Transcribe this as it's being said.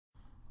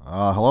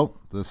Hello,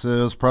 this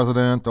is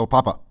President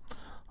Opapa.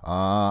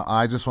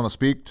 I just want to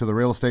speak to the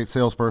real estate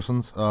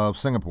salespersons of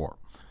Singapore.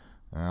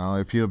 Now,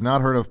 if you have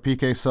not heard of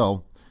PK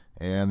SOH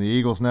and the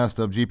Eagle's Nest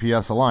of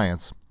GPS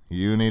Alliance,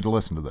 you need to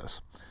listen to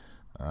this.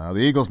 The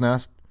Eagle's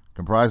Nest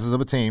comprises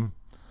of a team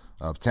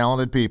of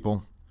talented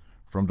people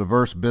from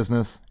diverse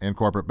business and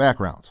corporate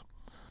backgrounds.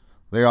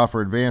 They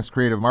offer advanced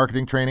creative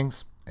marketing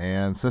trainings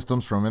and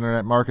systems from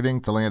internet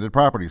marketing to landed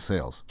property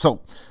sales.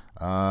 So,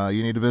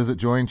 you need to visit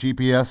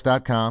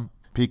joingps.com,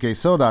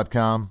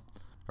 pkso.com,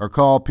 or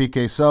call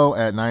PK SOH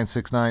at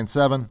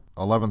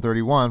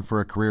 9697-1131 for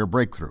a career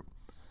breakthrough.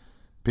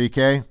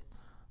 PK,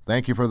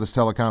 thank you for this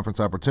teleconference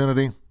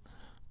opportunity.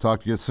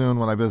 Talk to you soon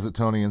when I visit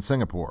Tony in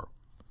Singapore.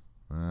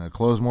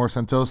 Close more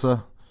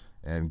Sentosa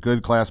and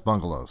good class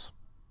bungalows.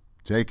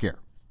 Take care.